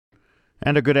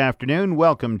And a good afternoon.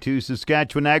 Welcome to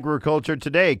Saskatchewan Agriculture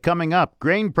Today. Coming up,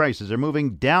 grain prices are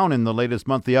moving down in the latest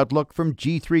monthly outlook from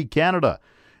G3 Canada.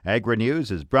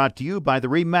 Agri-News is brought to you by the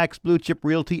RE/MAX Blue Chip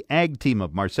Realty Ag team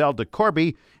of Marcel de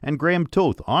Corby and Graham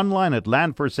Toth, online at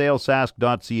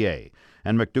landforsalesask.ca.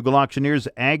 And McDougall Auctioneers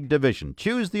Ag Division.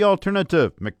 Choose the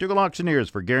alternative. McDougall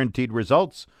Auctioneers for guaranteed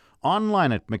results,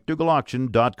 online at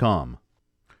mcdougallauction.com.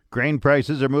 Grain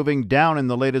prices are moving down in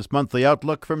the latest monthly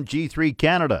outlook from G3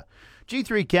 Canada.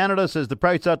 G3 Canada says the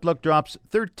price outlook drops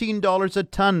 $13 a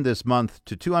ton this month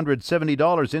to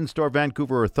 $270 in-store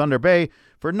Vancouver or Thunder Bay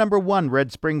for number 1 Red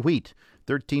Spring wheat,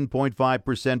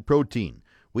 13.5% protein.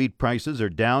 Wheat prices are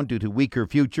down due to weaker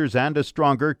futures and a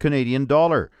stronger Canadian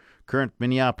dollar. Current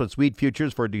Minneapolis wheat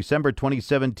futures for December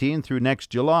 2017 through next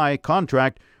July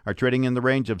contract are trading in the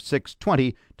range of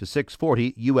 $6.20 to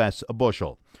 $6.40 US a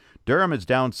bushel. Durham is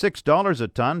down $6 a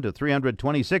ton to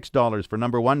 $326 for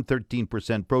number 1,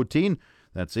 13% protein.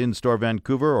 That's in-store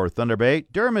Vancouver or Thunder Bay.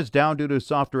 Durham is down due to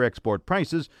softer export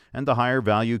prices and the higher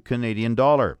value Canadian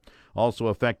dollar. Also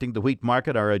affecting the wheat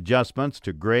market are adjustments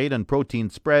to grade and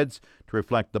protein spreads to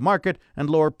reflect the market and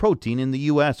lower protein in the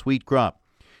U.S. wheat crop.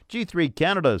 G3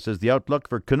 Canada says the outlook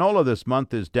for canola this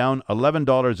month is down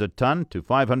 $11 a ton to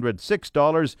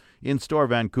 $506 in-store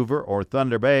Vancouver or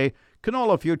Thunder Bay.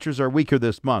 Canola futures are weaker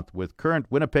this month, with current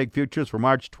Winnipeg futures for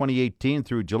March 2018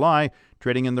 through July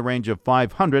trading in the range of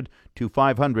 $500 to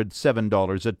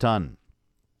 $507 a ton.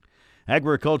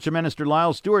 Agriculture Minister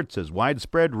Lyle Stewart says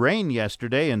widespread rain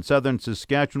yesterday in southern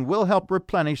Saskatchewan will help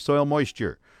replenish soil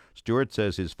moisture. Stewart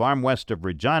says his farm west of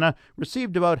Regina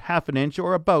received about half an inch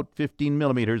or about 15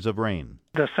 millimeters of rain.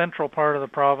 The central part of the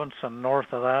province and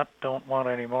north of that don't want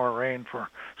any more rain for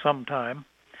some time.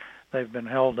 They've been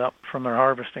held up from their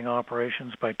harvesting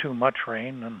operations by too much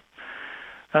rain.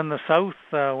 And the south,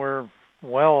 we're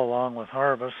well along with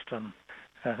harvest, and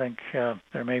I think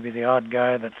there may be the odd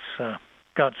guy that's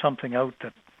got something out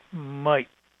that might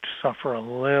suffer a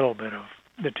little bit of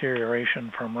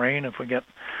deterioration from rain if we get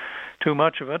too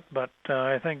much of it. But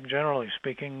I think generally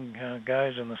speaking,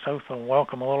 guys in the south will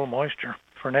welcome a little moisture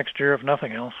for next year, if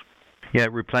nothing else. Yeah,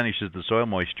 it replenishes the soil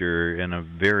moisture in a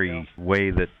very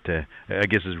way that I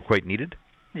guess is quite needed.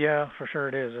 Yeah, for sure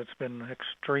it is. It's been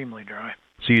extremely dry.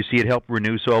 So you see it help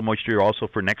renew soil moisture also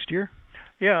for next year?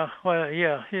 Yeah, well,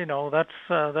 yeah,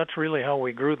 that's really how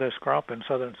we grew this crop in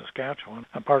southern Saskatchewan.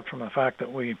 Apart from the fact that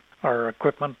our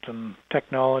equipment and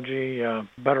technology,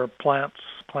 better plants,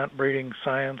 plant breeding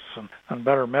science, and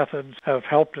better methods have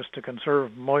helped us to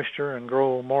conserve moisture and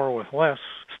grow more with less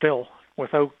still.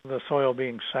 Without the soil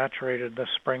being saturated this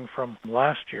spring from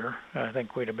last year, I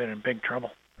think we'd have been in big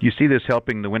trouble. Do you see this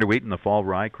helping the winter wheat and the fall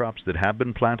rye crops that have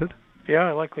been planted? Yeah,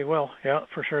 I likely will. Yeah,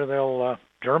 for sure they'll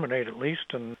germinate at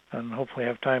least and hopefully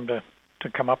have time to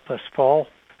come up this fall.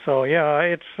 So yeah,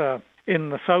 it's in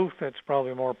the south it's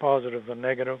probably more positive than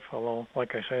negative, although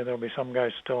like I say, there'll be some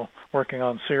guys still working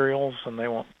on cereals and they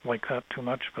won't like that too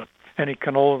much, but any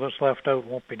canola that's left out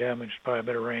won't be damaged by a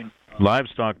bit of rain.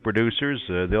 Livestock producers,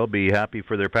 they'll be happy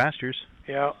for their pastures.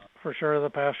 Yeah, for sure the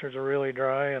pastures are really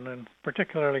dry, and then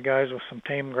particularly guys with some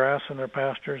tame grass in their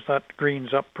pastures, that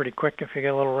greens up pretty quick if you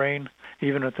get a little rain,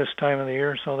 even at this time of the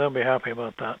year, so they'll be happy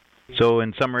about that. So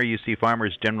in summary, you see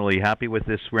farmers generally happy with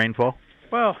this rainfall?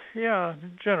 Well, yeah,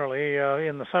 generally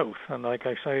in the south, and like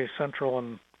I say, central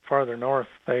and farther north,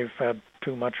 they've had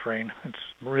too much rain. It's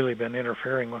really been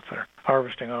interfering with their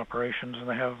harvesting operations, and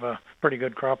they have a pretty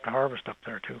good crop to harvest up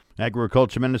there, too.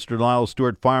 Agriculture Minister Lyle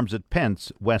Stewart farms at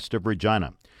Pence, west of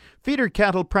Regina. Feeder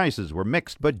cattle prices were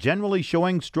mixed but generally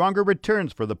showing stronger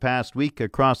returns for the past week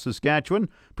across Saskatchewan.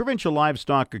 Provincial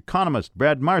livestock economist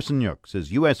Brad Marcinyuk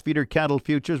says U.S. feeder cattle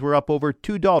futures were up over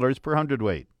 $2 per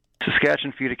hundredweight.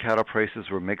 Saskatchewan feeder cattle prices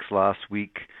were mixed last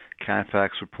week.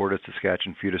 Canfax reported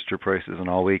Saskatchewan feeder steer prices in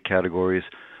all weight categories,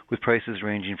 with prices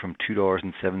ranging from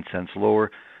 $2.07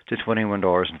 lower to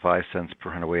 $21.05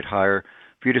 per hundredweight higher.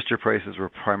 Feeder steer prices were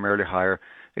primarily higher,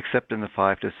 except in the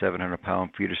 5 to 700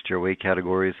 pound feeder steer weight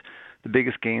categories. The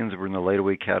biggest gains were in the lighter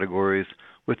weight categories,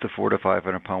 with the 4 to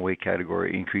 500 pound weight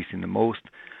category increasing the most.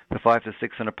 The 5 to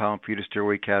 600 pound feeder steer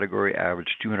weight category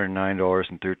averaged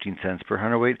 $209.13 per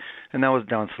hundredweight, and that was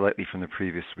down slightly from the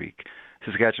previous week.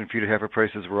 Saskatchewan feeder heifer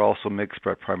prices were also mixed,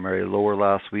 but primarily lower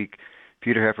last week.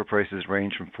 Feeder heifer prices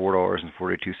ranged from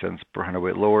 $4.42 per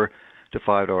hundredweight lower to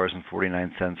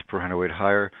 $5.49 per hundredweight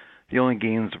higher. The only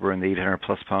gains were in the 800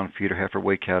 plus pound feeder heifer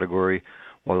weight category,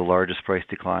 while the largest price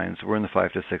declines were in the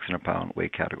 5 to 600 pound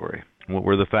weight category. What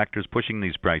were the factors pushing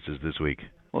these prices this week?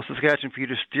 Well, Saskatchewan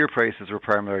feeder steer prices were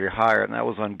primarily higher, and that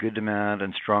was on good demand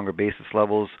and stronger basis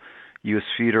levels. U.S.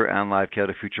 feeder and live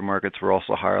cattle future markets were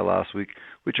also higher last week,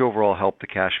 which overall helped the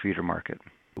cash feeder market.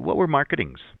 What were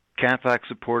marketings? Canfax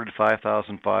reported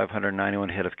 5,591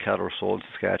 head of cattle were sold in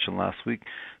Saskatchewan last week,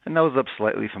 and that was up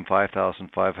slightly from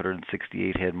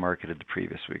 5,568 head marketed the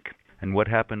previous week. And what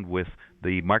happened with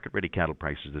the market-ready cattle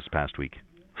prices this past week?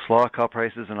 Slaughter cow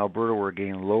prices in Alberta were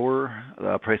again lower.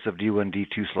 The price of D1,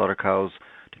 D2 slaughter cows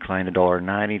declined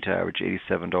 $1.90 to average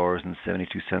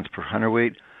 $87.72 per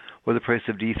hundredweight, while the price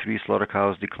of D3 slaughter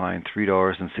cows declined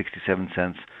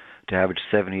 $3.67 to average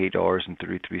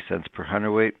 $78.33 per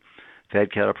hundredweight.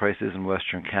 Fed cattle prices in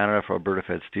Western Canada for Alberta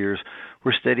fed steers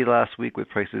were steady last week, with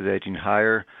prices edging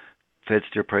higher. Fed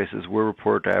steer prices were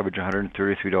reported to average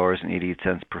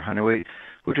 $133.88 per hundredweight,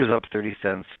 which was up 30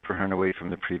 cents per hundredweight from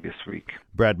the previous week.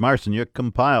 Brad Marcinyuk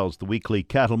compiles the weekly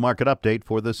cattle market update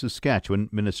for the Saskatchewan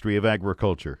Ministry of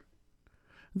Agriculture.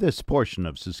 This portion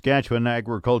of Saskatchewan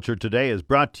Agriculture Today is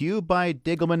brought to you by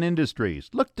Degelman Industries.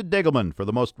 Look to Degelman for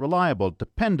the most reliable,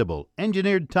 dependable,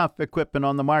 engineered tough equipment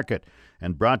on the market.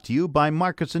 And brought to you by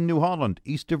Marcusson New Holland,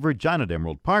 east of Regina at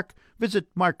Emerald Park. Visit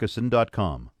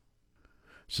marcusson.com.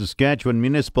 Saskatchewan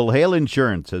Municipal Hail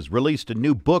Insurance has released a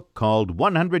new book called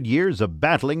 100 Years of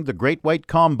Battling the Great White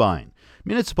Combine.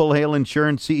 Municipal Hail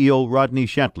Insurance CEO Rodney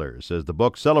Shetler says the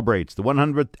book celebrates the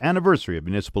 100th anniversary of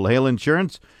Municipal Hail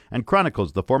Insurance and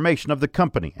chronicles the formation of the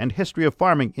company and history of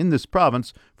farming in this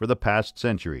province for the past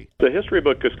century. The history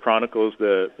book just chronicles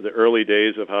the early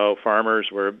days of how farmers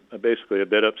were basically a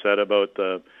bit upset about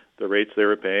the rates they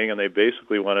were paying, and they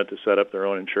basically wanted to set up their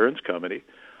own insurance company.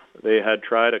 They had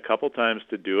tried a couple times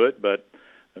to do it, but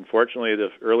unfortunately the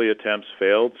early attempts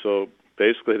failed. So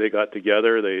basically they got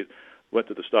together, they went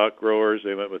to the stock growers,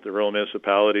 they went with the rural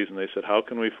municipalities, and they said, how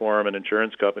can we form an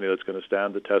insurance company that's going to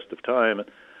stand the test of time? And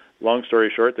long story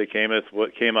short, they came up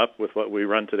with what we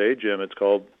run today, Jim. It's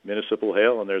called Municipal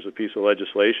Hail, and there's a piece of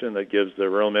legislation that gives the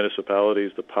rural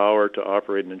municipalities the power to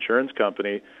operate an insurance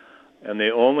company. And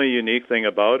the only unique thing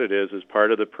about it is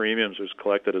part of the premiums was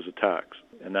collected as a tax.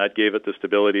 And that gave it the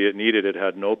stability it needed. It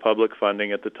had no public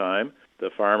funding at the time.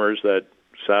 The farmers that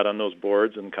sat on those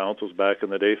boards and councils back in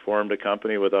the day formed a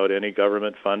company without any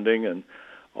government funding, and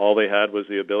all they had was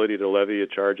the ability to levy a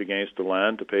charge against the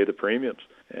land to pay the premiums.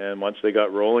 And once they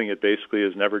got rolling, it basically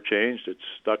has never changed. It's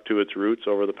stuck to its roots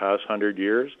over the past 100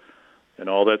 years, and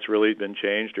all that's really been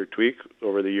changed or tweaked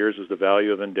over the years is the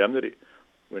value of indemnity.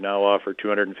 We now offer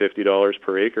 $250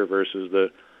 per acre versus the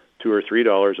 $2 or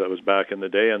 $3 that was back in the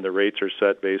day, and the rates are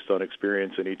set based on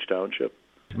experience in each township.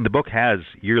 The book has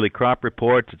yearly crop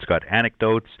reports. It's got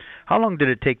anecdotes. How long did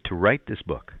it take to write this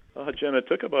book? Jim, it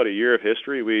took about a year of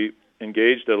history. We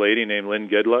engaged a lady named Lynn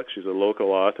Gidluck. She's a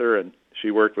local author, and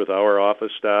she worked with our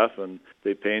office staff, and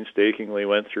they painstakingly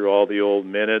went through all the old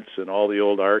minutes and all the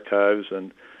old archives,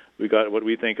 and we got what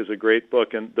we think is a great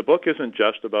book. And the book isn't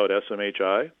just about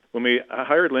SMHI. When we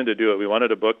hired Lynn to do it, we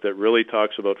wanted a book that really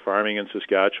talks about farming in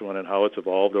Saskatchewan and how it's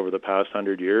evolved over the past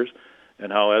 100 years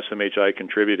and how SMHI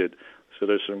contributed. So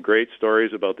there's some great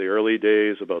stories about the early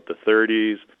days, about the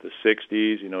 30s, the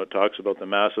 60s. It talks about the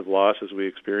massive losses we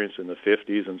experienced in the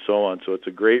 50s and so on. So it's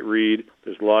a great read.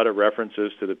 There's a lot of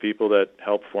references to the people that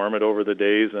helped form it over the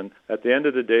days. And at the end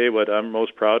of the day, what I'm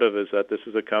most proud of is that this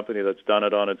is a company that's done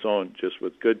it on its own, just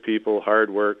with good people, hard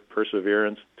work,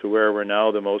 perseverance, to where we're now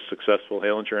the most successful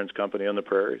hail insurance company on the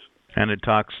prairies. And it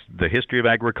talks the history of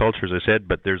agriculture, as I said,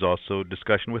 but there's also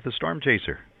discussion with the storm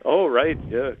chaser. Oh, right,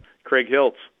 yeah. Craig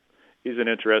Hiltz. He's an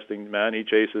interesting man. He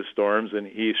chases storms, and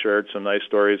he shared some nice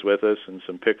stories with us and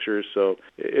some pictures. So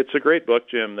it's a great book,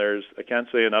 Jim. I can't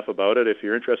say enough about it. If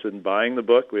you're interested in buying the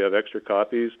book, we have extra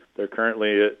copies. They're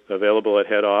currently available at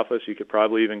head office. You could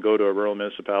probably even go to a rural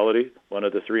municipality, one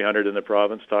of the 300 in the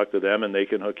province, talk to them, and they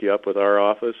can hook you up with our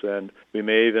office. And we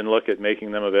may even look at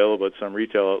making them available at some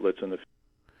retail outlets in the future.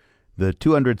 The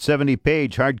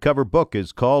 270-page hardcover book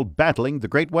is called Battling the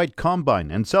Great White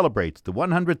Combine and celebrates the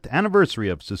 100th anniversary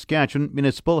of Saskatchewan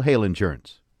Municipal Hail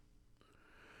Insurance.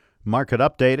 Market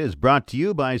Update is brought to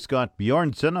you by Scott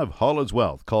Bjornson of Hall's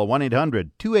Wealth. Call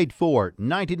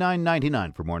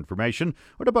 1-800-284-9999 for more information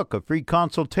or to book a free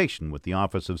consultation with the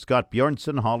office of Scott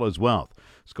Bjornson, Hall's Wealth.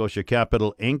 Scotia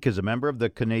Capital Inc. is a member of the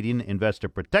Canadian Investor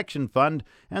Protection Fund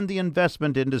and the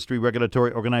Investment Industry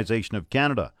Regulatory Organization of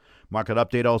Canada. Market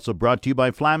Update also brought to you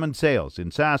by Flaman Sales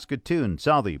in Saskatoon,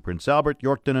 Southey, Prince Albert,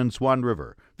 Yorkton, and Swan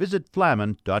River. Visit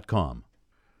flaman.com.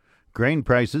 Grain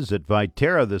prices at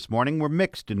Viterra this morning were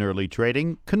mixed in early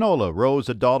trading. Canola rose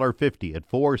 $1.50 at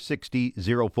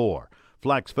 $4.6004.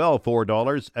 Flax fell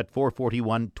 $4 at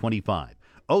 $4.4125.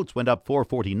 Oats went up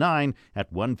 $4.49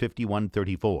 at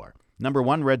 $1.5134. Number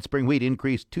 1 red spring wheat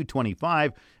increased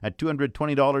 $2.25 at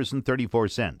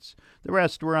 $220.34. The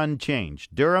rest were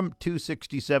unchanged. Durum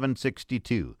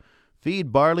 $267.62.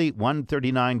 Feed barley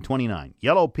 $139.29.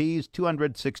 Yellow peas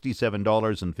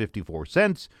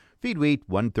 $267.54. Feed wheat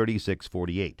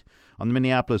 $136.48. On the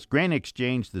Minneapolis Grain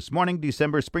Exchange this morning,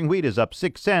 December spring wheat is up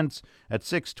 6 cents at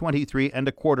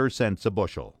 $6.2325 a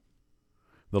bushel.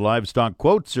 The livestock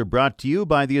quotes are brought to you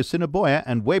by the Assiniboia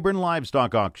and Weyburn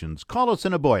Livestock Auctions. Call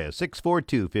Assiniboia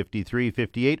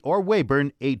 642-5358 or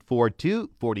Weyburn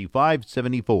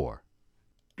 842-4574.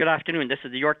 Good afternoon. This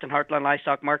is the Yorkton Heartland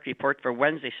Livestock Market Report for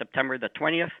Wednesday, September the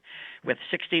 20th, with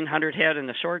 1,600 head in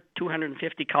the sort,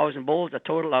 250 cows and bulls, a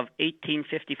total of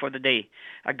 1,850 for the day.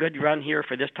 A good run here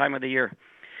for this time of the year.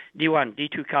 D1,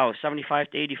 D2 cows, 75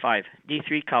 to 85.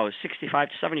 D3 cows, 65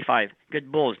 to 75.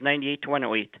 Good bulls, 98 to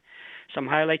 108. Some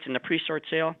highlights in the pre-sort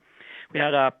sale. We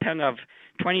had a pen of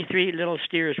 23 little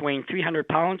steers weighing 300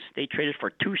 pounds. They traded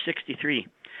for $263.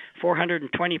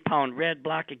 420-pound red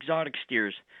black exotic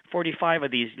steers, 45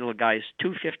 of these little guys,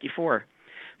 $254.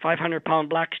 500-pound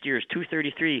black steers,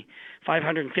 $233.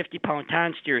 550-pound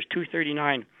tan steers,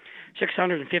 $239.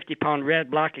 650-pound red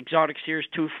black exotic steers,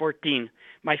 $214.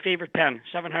 My favorite pen,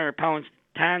 700 pounds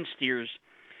tan steers,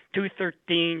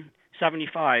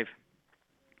 $213.75.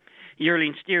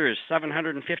 Yearling steers,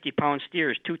 750-pound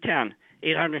steers, $210.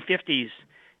 850s,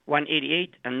 $188,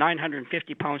 and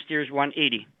 950-pound steers,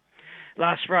 $180.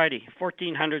 Last Friday,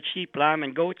 1,400 sheep, lamb,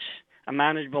 and goats, a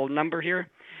manageable number here.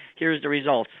 Here's the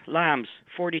results. Lambs,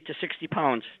 40 to 60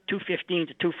 pounds, 215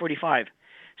 to 245.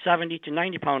 70 to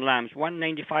 90-pound lambs,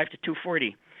 195 to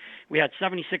 240. We had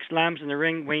 76 lambs in the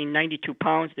ring weighing 92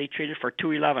 pounds. They traded for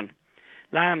 $211.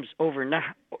 Lambs over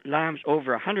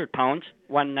 100 pounds,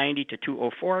 190 to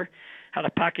 204. Had a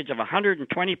package of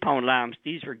 120-pound lambs.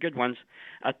 These were good ones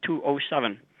at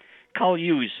 207. Cow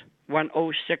ewes,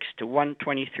 106 to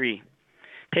 123.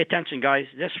 Pay attention, guys.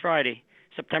 This Friday,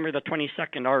 September the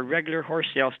 22nd, our regular horse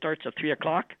sale starts at 3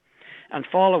 o'clock. And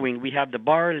following, we have the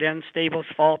Bar Len Stables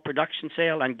Fall Production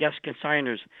Sale and guest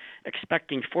consigners,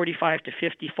 expecting 45 to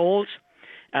 50 foals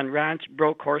and ranch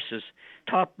broke horses.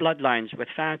 Top bloodlines with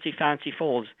fancy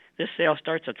foals. This sale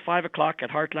starts at 5 o'clock at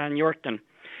Heartland Yorkton.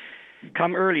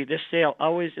 Come early. This sale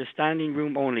always is standing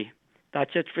room only.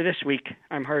 That's it for this week.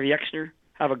 I'm Harvey Exner.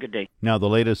 Have a good day. Now the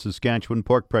latest Saskatchewan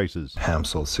pork prices. Ham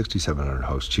sold 6,700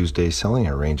 house Tuesday, selling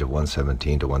at a range of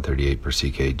 117 to 138 per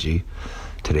CKG.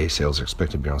 Today, sales are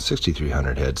expected to be around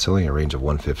 6,300 head, selling at a range of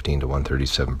 115 to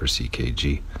 137 per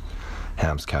CKG.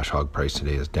 Ham's cash hog price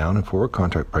today is down, and forward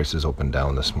contract prices opened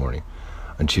down this morning.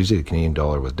 On Tuesday, the Canadian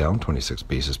dollar was down 26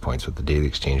 basis points, with the daily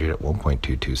exchange rate at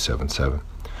 1.2277.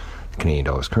 The Canadian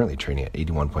dollar is currently trading at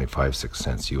 81.56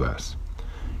 cents U.S.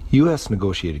 U.S.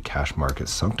 negotiated cash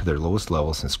markets sunk to their lowest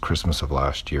level since Christmas of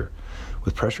last year,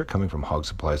 with pressure coming from hog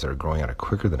supplies that are growing at a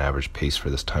quicker than average pace for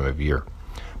this time of year.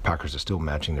 Packers are still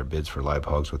matching their bids for live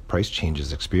hogs with price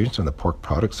changes experienced on the pork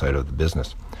product side of the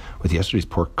business, with yesterday's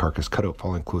pork carcass cutout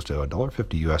falling close to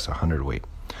 $1.50 U.S. a hundredweight.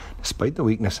 Despite the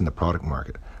weakness in the product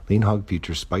market, lean hog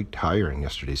futures spiked higher in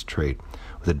yesterday's trade,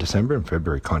 with the December and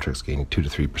February contracts gaining 2 to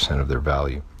 3% of their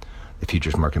value. The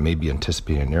futures market may be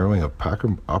anticipating a narrowing of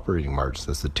packer operating margins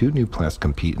as the two new plants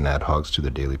compete and add hogs to their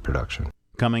daily production.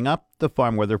 Coming up, the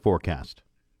farm weather forecast.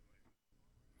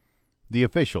 The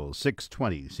official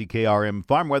 620 CKRM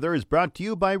farm weather is brought to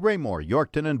you by Raymore,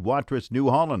 Yorkton, and Watrous, New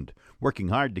Holland, working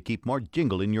hard to keep more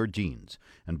jingle in your jeans.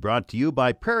 And brought to you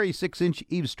by Prairie 6-inch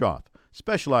Eaves Trough,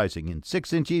 specializing in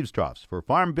 6-inch eaves troughs for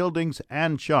farm buildings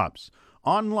and shops.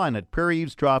 Online at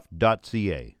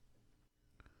prairieeavestrough.ca.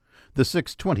 The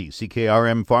 620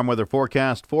 CKRM farm weather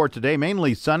forecast for today,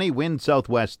 mainly sunny, wind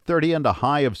southwest 30 and a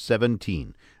high of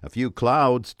 17. A few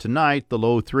clouds tonight, the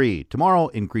low 3. Tomorrow,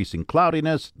 increasing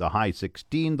cloudiness, the high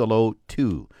 16, the low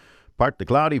 2. Partly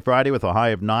cloudy Friday with a high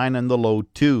of 9 and the low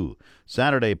 2.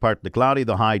 Saturday, partly cloudy,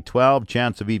 the high 12,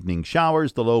 chance of evening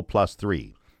showers, the low plus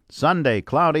 3. Sunday,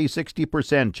 cloudy,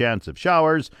 60% chance of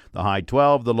showers, the high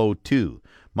 12, the low 2.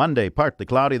 Monday, partly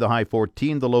cloudy, the high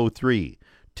 14, the low 3.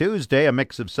 Tuesday, a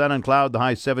mix of sun and cloud, the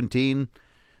high 17.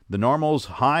 The normal's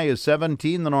high is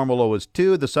 17, the normal low is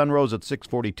 2. The sun rose at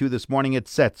 6:42 this morning. It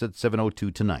sets at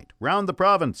 7:02 tonight. Round the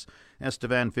province,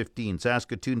 Estevan 15,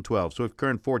 Saskatoon 12, Swift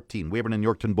Current 14, Weyburn and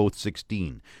Yorkton both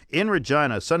 16. In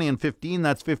Regina, sunny and 15,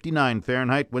 that's 59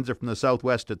 Fahrenheit. Winds are from the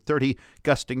southwest at 30,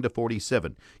 gusting to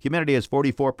 47. Humidity is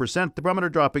 44%, the barometer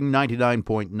dropping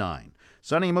 99.9.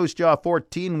 Sunny Moose Jaw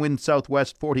 14, wind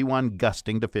southwest 41,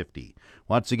 gusting to 50.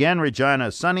 Once again,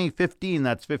 Regina sunny 15,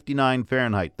 that's 59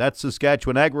 Fahrenheit. That's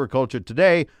Saskatchewan Agriculture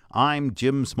Today. I'm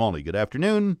Jim Smalley. Good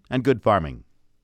afternoon and good farming.